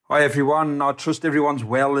Hi everyone. I trust everyone's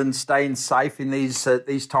well and staying safe in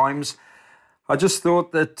these times. I just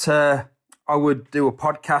thought that I would do a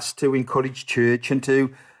podcast to encourage church and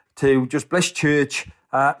to just bless church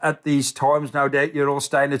at these times. No doubt you're all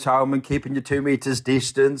staying at home and keeping your 2 meters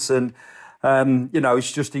distance, and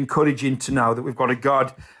it's just encouraging to know that we've got a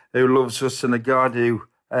God who loves us and a God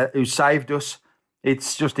who saved us.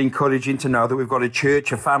 It's just encouraging to know that we've got a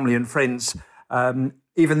church, a family, and friends.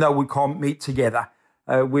 Even though we can't meet together,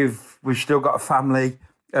 we've still got a family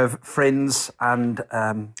of friends, and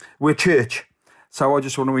we're church. So I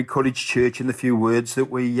just want to encourage church in the few words that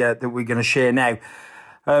we're going to share now.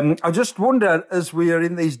 I just wonder, as we are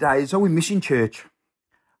in these days, are we missing church?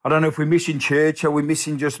 I don't know if we're missing church. Are we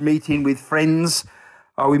missing just meeting with friends?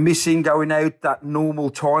 Are we missing going out that normal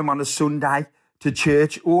time on a Sunday to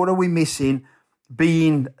church? Or are we missing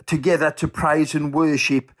being together to praise and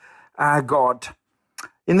worship our God?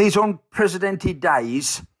 In these unprecedented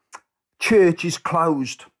days, church is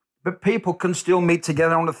closed, but people can still meet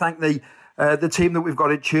together. I want to thank the team that we've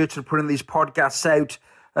got at church for putting these podcasts out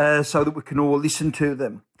so that we can all listen to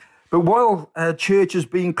them. But while church has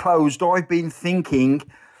been closed, I've been thinking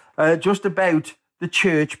just about the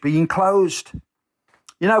church being closed.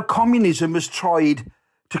 You know, communism has tried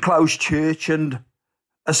to close church and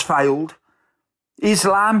has failed.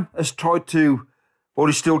 Islam has tried to, or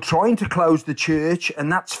is still trying to close the church, and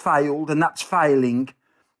that's failed and that's failing.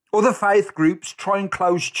 Other faith groups try and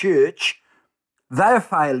close church. They're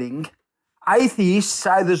failing. Atheists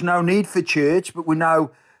say there's no need for church, but we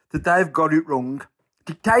know that they've got it wrong.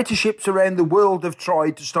 Dictatorships around the world have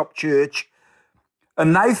tried to stop church,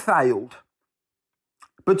 and they've failed.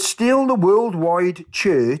 But still the worldwide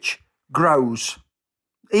church grows.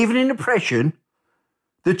 Even in oppression,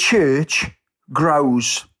 the church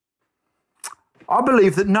grows. I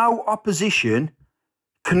believe that no opposition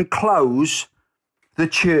can close the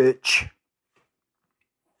church.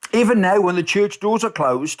 Even now, when the church doors are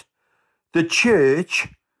closed, the church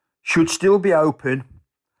should still be open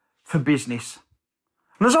for business.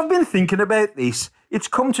 And as I've been thinking about this, it's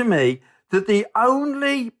come to me that the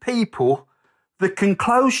only people that can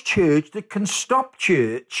close church, that can stop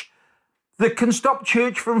church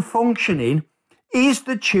from functioning, is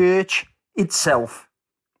the church itself.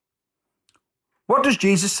 What does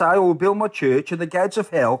Jesus say? I will build my church, and the gates of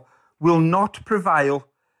hell will not prevail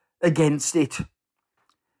against it.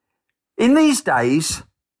 In these days,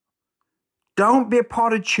 don't be a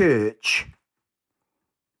part of church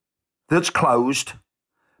that's closed,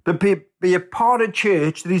 but be a part of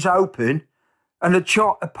church that is open, and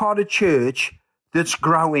a part of church that's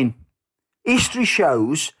growing. History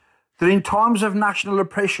shows that in times of national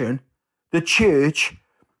oppression, the church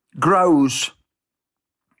grows.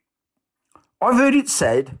 I've heard it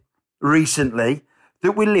said recently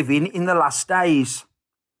that we're living in the last days.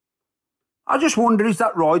 I just wonder, is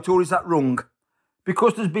that right or is that wrong?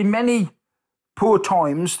 Because there's been many poor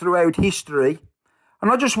times throughout history,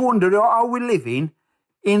 and I just wonder, are we living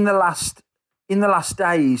in the last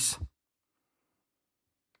days?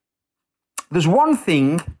 There's one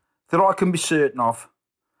thing that I can be certain of,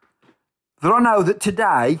 that I know that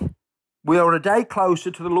today we are a day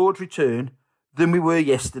closer to the Lord's return than we were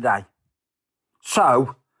yesterday.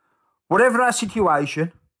 So, whatever our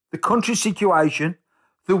situation, the country's situation,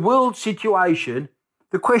 the world situation,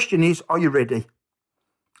 the question is, are you ready?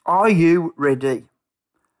 Are you ready?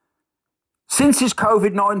 Since this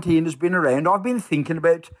COVID-19 has been around, I've been thinking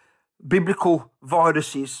about biblical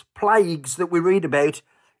viruses, plagues that we read about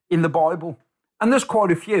in the Bible. And there's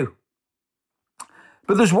quite a few.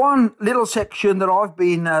 But there's one little section that I've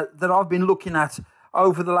been looking at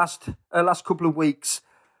over the last couple of weeks,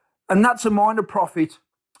 and that's a minor prophet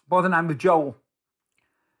by the name of Joel.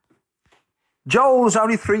 Joel is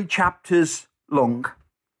only 3 chapters long,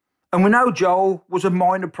 and we know Joel was a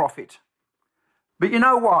minor prophet. But you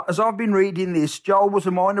know what? As I've been reading this, Joel was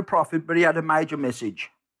a minor prophet, but he had a major message.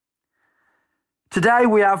 Today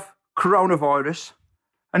we have coronavirus,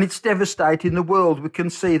 and it's devastating the world. We can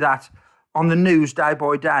see that on the news day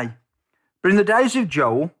by day. But in the days of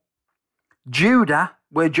Joel, Judah,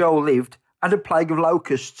 where Joel lived, had a plague of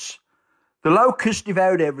locusts. The locusts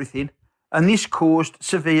devoured everything, and this caused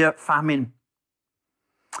severe famine.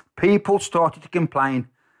 People started to complain.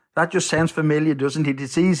 That just sounds familiar, doesn't it?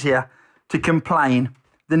 It's easier to complain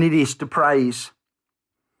than it is to praise.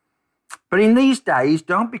 But in these days,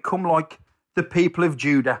 don't become like the people of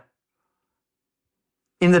Judah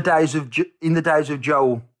in the days of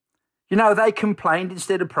Joel. You know, they complained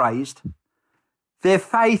instead of praised. Their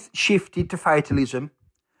faith shifted to fatalism.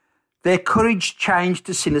 Their courage changed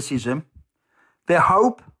to cynicism. Their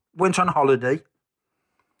hope went on holiday.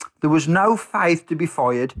 There was no faith to be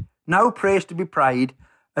fired, no prayers to be prayed,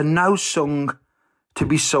 and no song to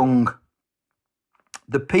be sung.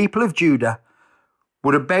 The people of Judah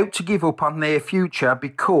were about to give up on their future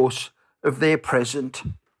because of their present.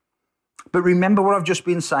 But remember what I've just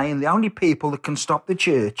been saying, the only people that can stop the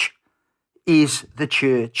church is the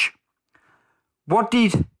church. What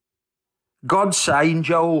did God say in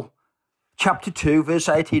Joel chapter 2, verse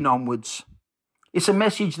 18 onwards? It's a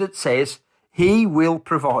message that says, He will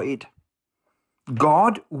provide.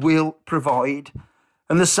 God will provide.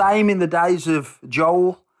 And the same in the days of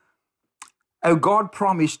Joel, how God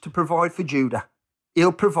promised to provide for Judah.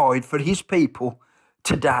 He'll provide for his people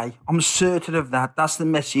today. I'm certain of that. That's the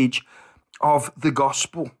message of the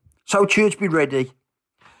gospel. So church, be ready.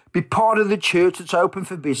 Be part of the church that's open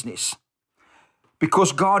for business.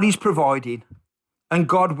 Because God is providing, and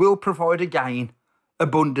God will provide again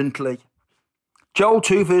abundantly. Joel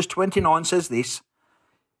 2 verse 29 says this,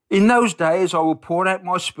 In those days I will pour out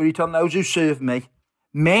my spirit on those who serve me,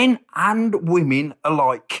 men and women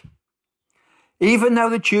alike. Even though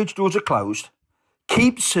the church doors are closed,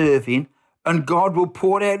 keep serving and God will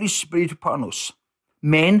pour out his spirit upon us,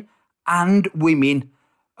 men and women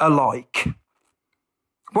alike.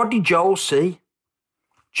 What did Joel see?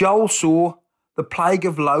 Joel saw the plague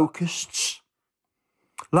of locusts.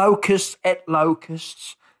 Locusts ate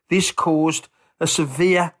locusts. This caused a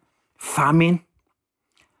severe famine.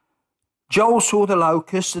 Joel saw the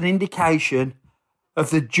locusts, an indication of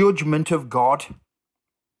the judgment of God.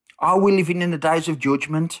 Are we living in the days of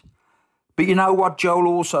judgment? But you know what Joel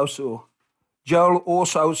also saw? Joel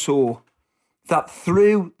also saw that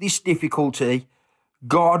through this difficulty,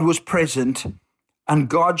 God was present and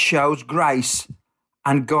God shows grace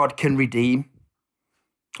and God can redeem.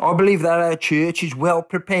 I believe that our church is well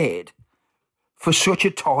prepared for such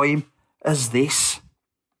a time as this.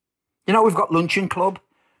 You know, we've got Luncheon Club.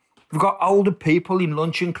 We've got older people in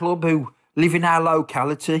Luncheon Club who live in our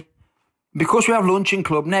locality. Because we have Luncheon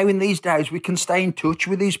Club, now in these days we can stay in touch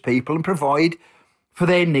with these people and provide for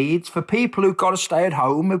their needs, for people who've got to stay at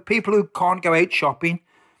home, and people who can't go out shopping.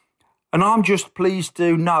 And I'm just pleased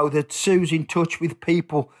to know that Sue's in touch with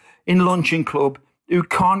people in Luncheon Club who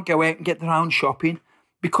can't go out and get their own shopping,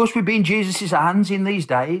 because we've been Jesus' hands in these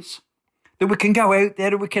days, that we can go out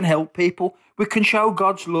there and we can help people. We can show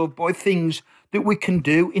God's love by things that we can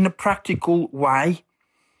do in a practical way.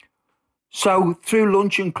 So through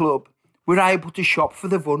Luncheon Club, we're able to shop for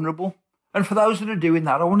the vulnerable. And for those that are doing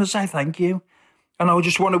that, I want to say thank you. And I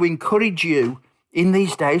just want to encourage you in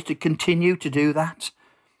these days to continue to do that.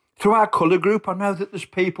 Through our colour group, I know that there's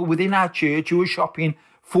people within our church who are shopping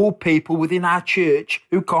for people within our church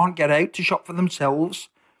who can't get out to shop for themselves.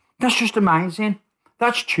 That's just amazing.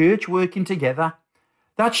 That's church working together.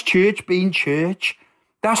 That's church being church.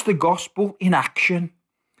 That's the gospel in action.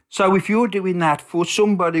 So if you're doing that for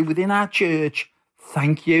somebody within our church,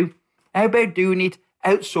 thank you. How about doing it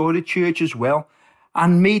outside of church as well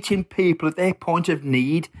and meeting people at their point of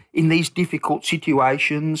need in these difficult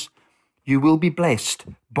situations? You will be blessed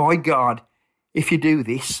by God if you do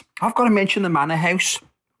this. I've got to mention the Manor House.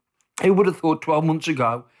 Who would have thought 12 months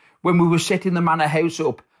ago when we were setting the Manor House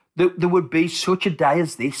up that there would be such a day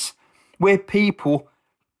as this where people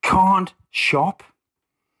can't shop?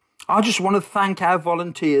 I just want to thank our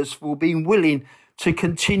volunteers for being willing to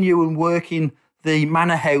continue and work in the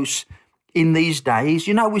Manor House in these days.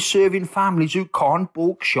 You know, we're serving families who can't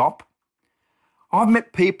bulk shop. I've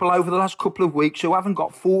met people over the last couple of weeks who haven't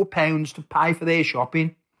got £4 to pay for their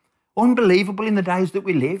shopping. Unbelievable in the days that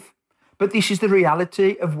we live. But this is the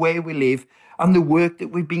reality of where we live and the work that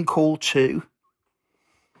we've been called to.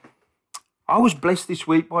 I was blessed this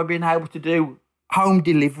week by being able to do home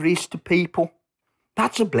deliveries to people.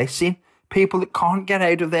 That's a blessing. People that can't get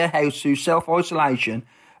out of their house through self-isolation.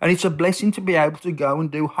 And it's a blessing to be able to go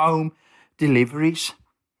and do home deliveries.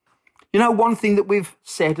 You know, one thing that we've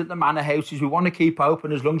said at the Manor House is we want to keep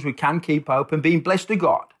open as long as we can keep open, being blessed to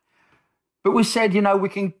God. But we said, you know, we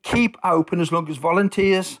can keep open as long as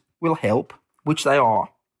volunteers will help, which they are.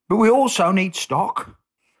 But we also need stock.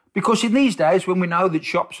 Because in these days, when we know that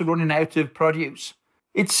shops are running out of produce,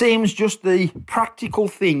 it seems just the practical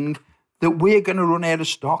thing that we're going to run out of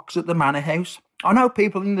stocks at the Manor House. I know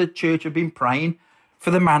people in the church have been praying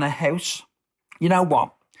for the Manor House. You know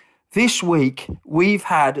what? This week, we've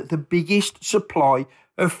had the biggest supply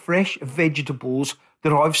of fresh vegetables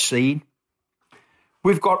that I've seen.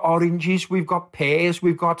 We've got oranges, we've got pears,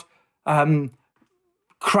 we've got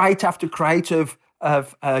crate after crate of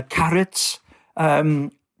carrots,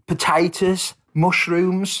 potatoes,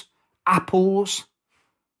 mushrooms, apples,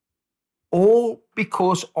 all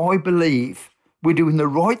because I believe we're doing the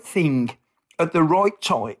right thing at the right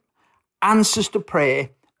time answers to prayer,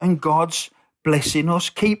 and God's blessing us.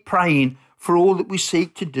 Keep praying for all that we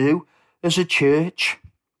seek to do as a church.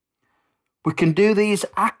 We can do these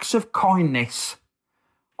acts of kindness,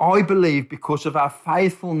 I believe, because of our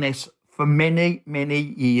faithfulness for many, many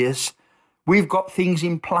years. We've got things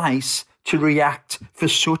in place to react for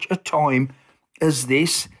such a time as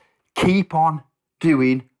this. Keep on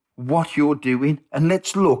doing what you're doing, and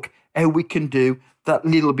let's look how we can do that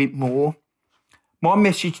little bit more. My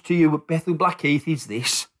message to you at Bethel Blackheath is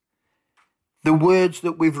this. The words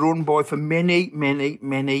that we've run by for many, many,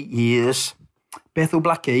 many years. Bethel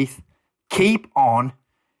Blackheath, keep on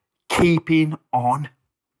keeping on.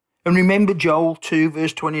 And remember Joel 2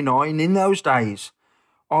 verse 29, in those days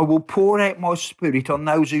I will pour out my spirit on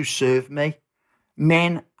those who serve me,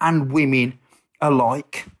 men and women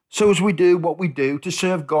alike. So as we do what we do to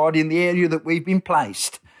serve God in the area that we've been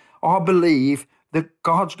placed, I believe that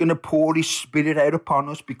God's going to pour his spirit out upon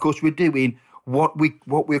us because we're doing what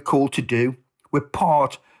we're called to do. We're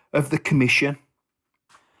part of the commission.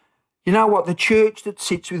 You know what? The church that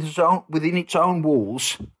sits within its own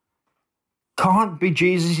walls can't be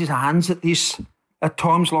Jesus' hands at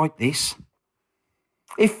times like this.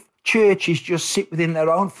 If churches just sit within their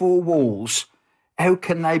own four walls, how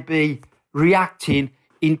can they be reacting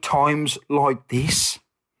in times like this?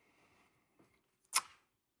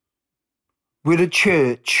 We're a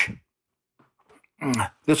church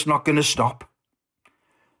that's not going to stop.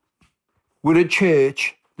 We're a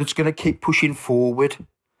church that's going to keep pushing forward.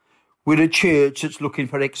 We're a church that's looking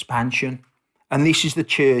for expansion. And this is the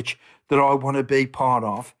church that I want to be part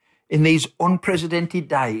of. In these unprecedented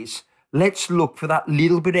days, let's look for that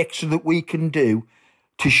little bit extra that we can do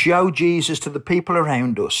to show Jesus to the people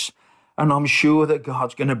around us. And I'm sure that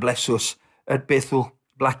God's going to bless us at Bethel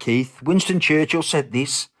Blackheath. Winston Churchill said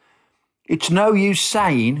this, it's no use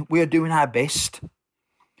saying we are doing our best.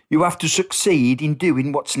 You have to succeed in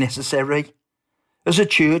doing what's necessary. As a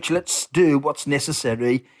church, let's do what's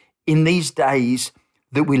necessary in these days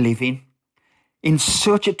that we live in. In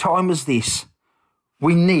such a time as this,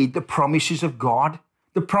 we need the promises of God.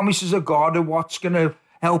 The promises of God are what's going to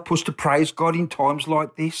help us to praise God in times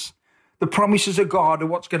like this. The promises of God are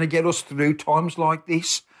what's going to get us through times like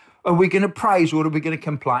this. Are we going to praise or are we going to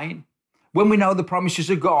complain? When we know the promises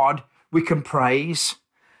of God, we can praise.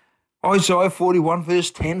 Isaiah 41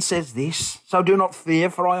 verse 10 says this, so do not fear,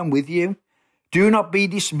 for I am with you. Do not be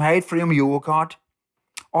dismayed, for I am your God.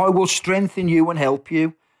 I will strengthen you and help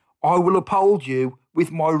you. I will uphold you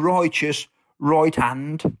with my righteous right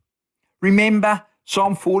hand. Remember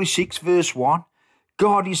Psalm 46 verse 1,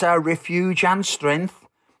 God is our refuge and strength,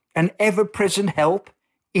 an ever-present help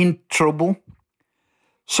in trouble.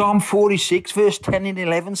 Psalm 46 verse 10 and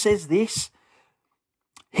 11 says this,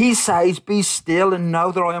 he says, be still and know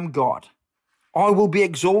that I am God. I will be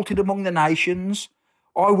exalted among the nations.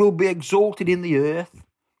 I will be exalted in the earth.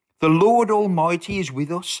 The Lord Almighty is with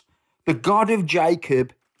us. The God of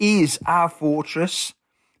Jacob is our fortress.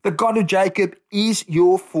 The God of Jacob is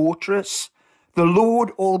your fortress. The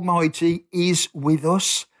Lord Almighty is with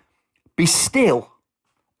us. Be still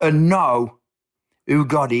and know who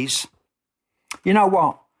God is. You know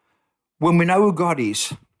what? When we know who God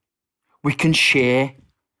is, we can share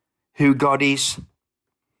who God is.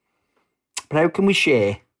 But how can we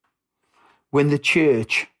share when the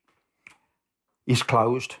church is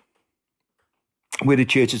closed? We're the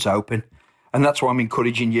church that's open. And that's why I'm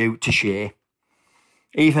encouraging you to share.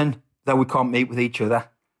 Even though we can't meet with each other,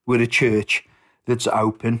 we're a church that's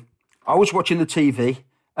open. I was watching the TV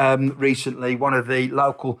recently, one of the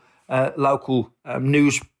local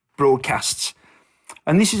news broadcasts.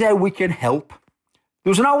 And this is how we can help. There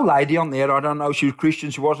was an old lady on there, I don't know if she was Christian,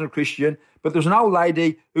 she wasn't a Christian, but there was an old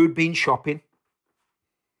lady who'd been shopping.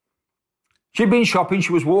 She'd been shopping,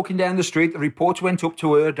 she was walking down the street, the reports went up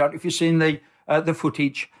to her, I don't know if you've seen the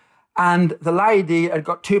footage, and the lady had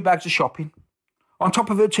got 2 bags of shopping. On top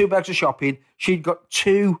of her 2 bags of shopping, she'd got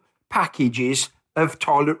 2 packages of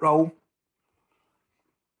toilet roll.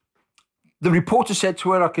 The reporter said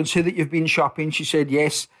to her, I can see that you've been shopping. She said,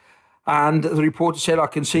 yes. And the reporter said, I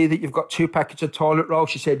can see that you've got 2 packets of toilet roll.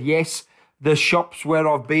 She said, yes. The shops where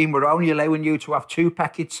I've been were only allowing you to have 2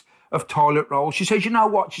 packets of toilet rolls. She says, you know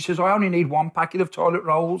what? She says, I only need 1 packet of toilet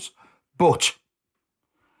rolls, but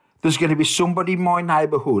there's going to be somebody in my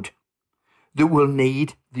neighbourhood that will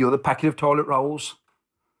need the other packet of toilet rolls.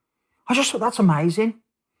 I just thought, that's amazing.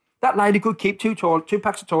 That lady could keep 2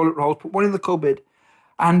 packs of toilet rolls, put one in the cupboard,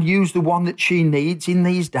 and use the one that she needs in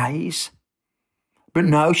these days. But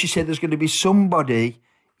no, she said there's going to be somebody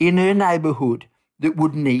in her neighbourhood that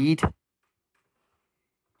would need.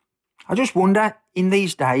 I just wonder, in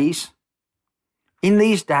these days,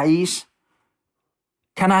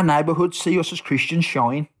 Can our neighbourhood see us as Christians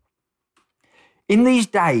shine? In these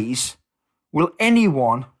days, will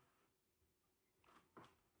anyone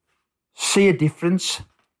see a difference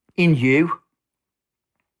in you?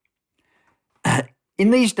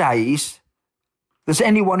 In these days, there's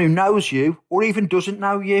anyone who knows you or even doesn't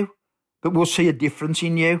know you, but will see a difference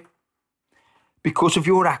in you because of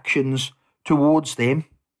your actions towards them?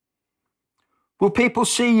 Will people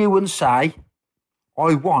see you and say,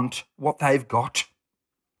 I want what they've got?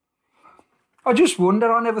 I just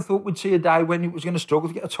wonder, I never thought we'd see a day when it was going to struggle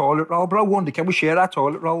to get a toilet roll, but I wonder, can we share our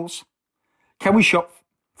toilet rolls? Can we shop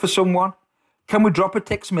for someone? Can we drop a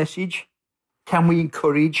text message? Can we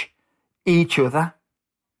encourage each other?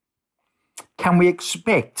 Can we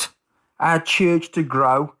expect our church to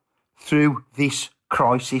grow through this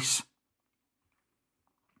crisis?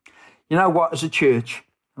 You know what, as a church,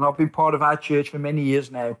 and I've been part of our church for many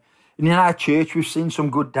years now, and in our church we've seen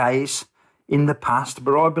some good days in the past,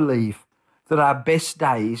 but I believe that our best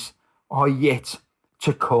days are yet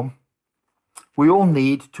to come. We all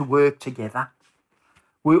need to work together.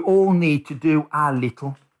 We all need to do our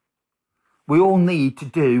little. We all need to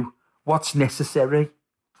do what's necessary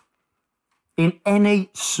in any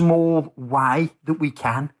small way that we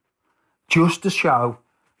can, just to show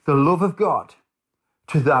the love of God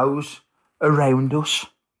to those around us.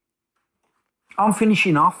 I'm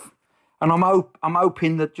finishing off, and I'm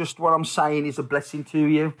hoping that just what I'm saying is a blessing to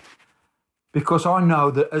you, because I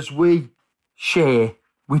know that as we share,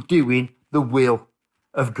 we're doing the will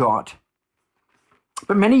of God.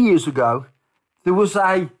 But many years ago, there was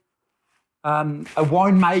a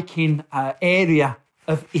winemaking area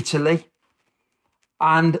of Italy,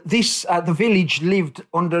 and this the village lived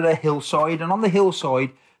under a hillside, and on the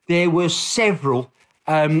hillside there were several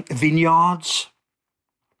vineyards.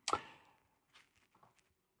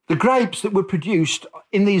 The grapes that were produced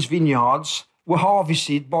in these vineyards were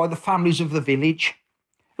harvested by the families of the village.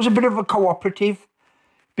 It was a bit of a cooperative,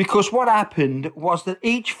 because what happened was that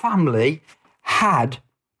each family had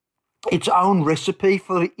its own recipe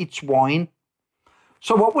for its wine.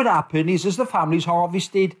 So what would happen is, as the families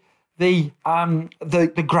harvested the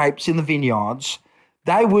grapes in the vineyards,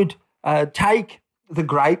 they would take the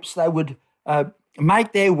grapes, they would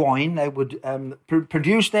make their wine, they would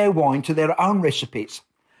produce their wine to their own recipes.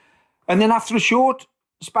 And then after a short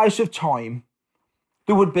space of time,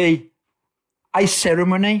 there would be a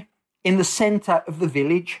ceremony in the centre of the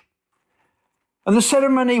village. And the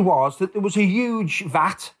ceremony was that there was a huge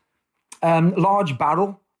vat, large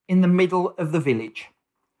barrel in the middle of the village.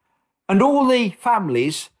 And all the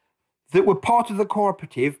families that were part of the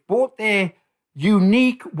cooperative bought their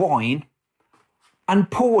unique wine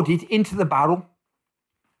and poured it into the barrel,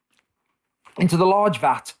 into the large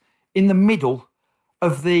vat in the middle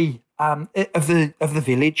of the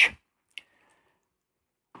village.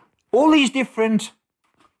 All these different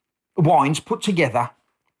wines put together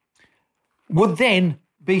would then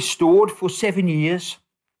be stored for 7 years,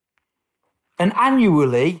 and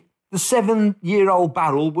annually the 7-year-old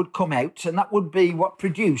barrel would come out, and that would be what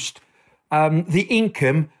produced the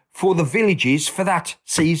income for the villages for that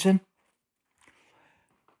season.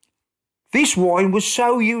 This wine was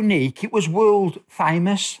so unique, it was world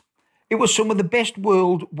famous. It was some of the best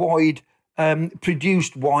worldwide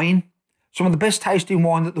produced wine, some of the best tasting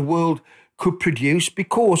wine that the world could produce,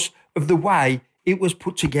 because of the way it was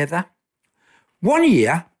put together. One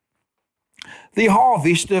year, the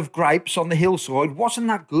harvest of grapes on the hillside wasn't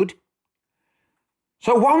that good.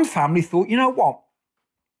 So one family thought, you know what?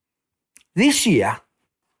 This year,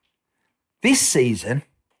 this season,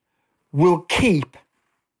 we'll keep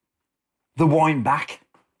the wine back.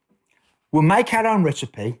 We'll make our own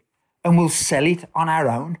recipe and we'll sell it on our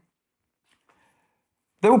own.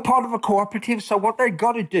 They were part of a cooperative, so what they'd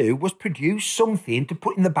got to do was produce something to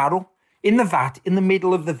put in the barrel, in the vat, in the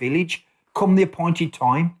middle of the village, come the appointed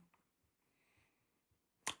time.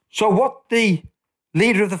 So what the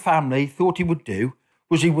leader of the family thought he would do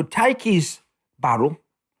was he would take his barrel,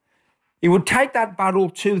 he would take that barrel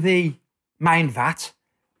to the main vat,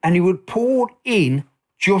 and he would pour in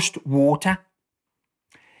just water.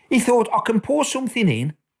 He thought, I can pour something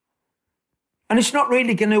in, and it's not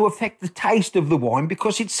really going to affect the taste of the wine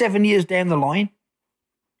because it's 7 years down the line.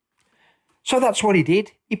 So that's what he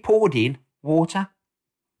did. He poured in water.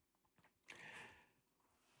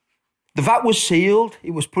 The vat was sealed.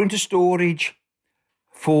 It was put into storage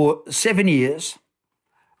for 7 years.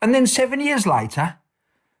 And then 7 years later,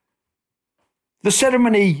 the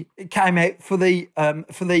ceremony came out for the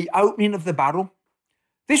opening of the barrel.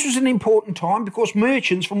 This was an important time because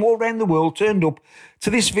merchants from all around the world turned up to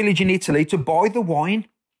this village in Italy to buy the wine.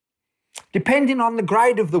 Depending on the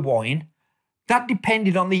grade of the wine, that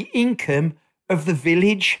depended on the income of the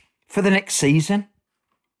village for the next season.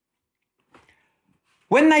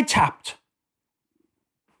 When they tapped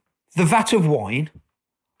the vat of wine,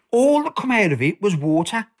 all that come out of it was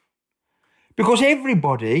water, because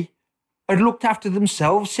everybody had looked after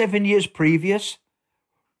themselves 7 years previous.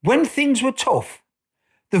 When things were tough,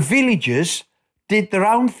 the villagers did their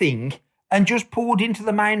own thing and just poured into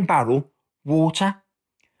the main barrel water.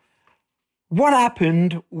 What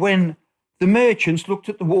happened when the merchants looked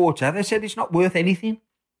at the water? They said it's not worth anything.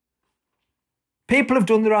 People have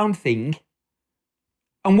done their own thing,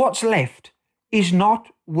 and what's left is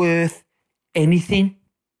not worth anything.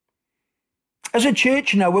 As a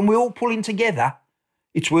church now, when we all pull in together,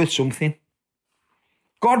 it's worth something.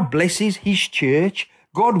 God blesses his church.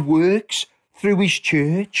 God works through his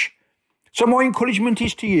church. So my encouragement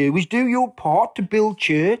is to you is do your part to build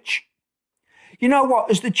church. You know what?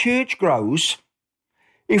 As the church grows,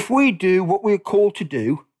 if we do what we're called to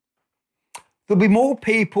do, there'll be more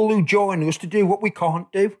people who join us to do what we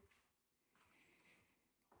can't do.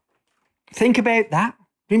 Think about that.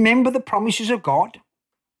 Remember the promises of God.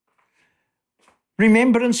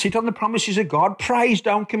 Remember and sit on the promises of God. Praise,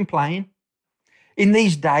 don't complain. In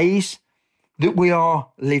these days that we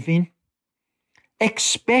are living,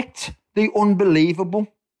 expect the unbelievable.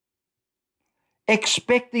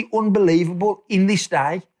 Expect the unbelievable in this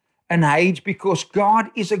day and age, because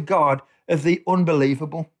God is a God of the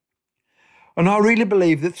unbelievable. And I really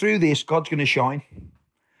believe that through this, God's going to shine.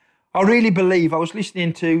 I really believe, I was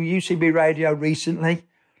listening to UCB Radio recently,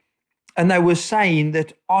 and they were saying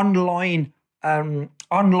that online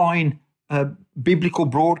biblical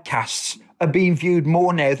broadcasts are being viewed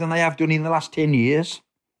more now than they have done in the last 10 years.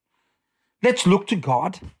 Let's look to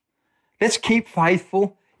God. Let's keep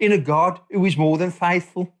faithful in a God who is more than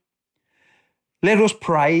faithful. Let us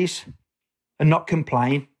praise and not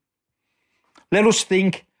complain. Let us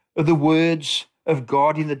think of the words of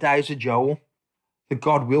God in the days of Joel, that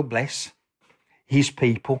God will bless his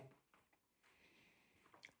people.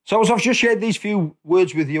 So as I've just shared these few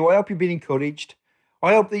words with you, I hope you've been encouraged.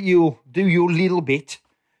 I hope that you'll do your little bit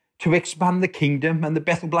to expand the kingdom, and the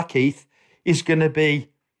Bethel Blackheath is going to be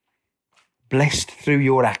blessed through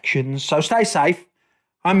your actions. So stay safe.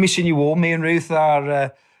 I'm missing you all. Me and Ruth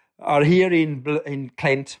are here in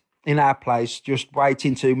Clent, in our place, just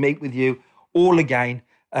waiting to meet with you all again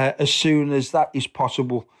as soon as that is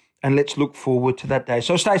possible. And let's look forward to that day.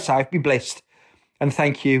 So stay safe, be blessed, and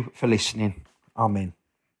thank you for listening. Amen.